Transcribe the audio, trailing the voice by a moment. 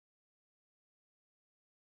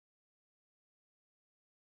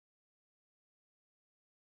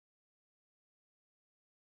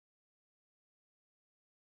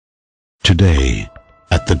Today,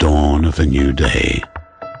 at the dawn of a new day,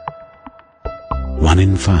 1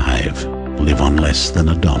 in 5 live on less than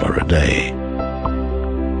 $1 a day.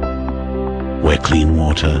 Where clean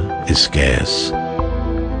water is scarce,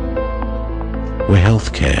 where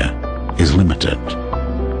healthcare is limited,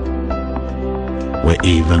 where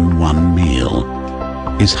even one meal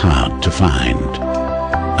is hard to find,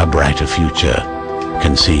 a brighter future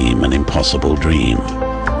can seem an impossible dream.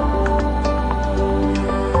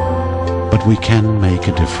 But we can make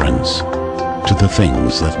a difference to the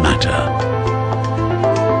things that matter.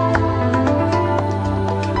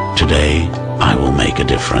 Today, I will make a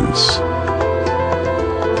difference.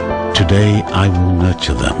 Today, I will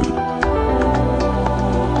nurture them.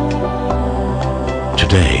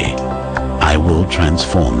 Today, I will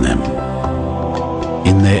transform them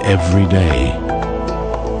in their everyday,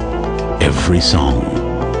 every song,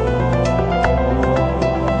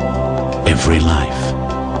 every life,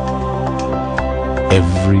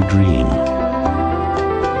 every dream,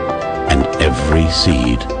 and every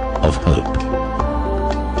seed of hope.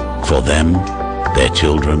 For them, their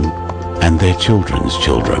children, and their children's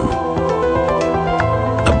children.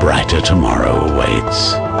 A brighter tomorrow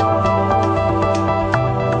awaits.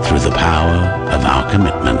 Through the power of our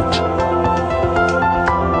commitment,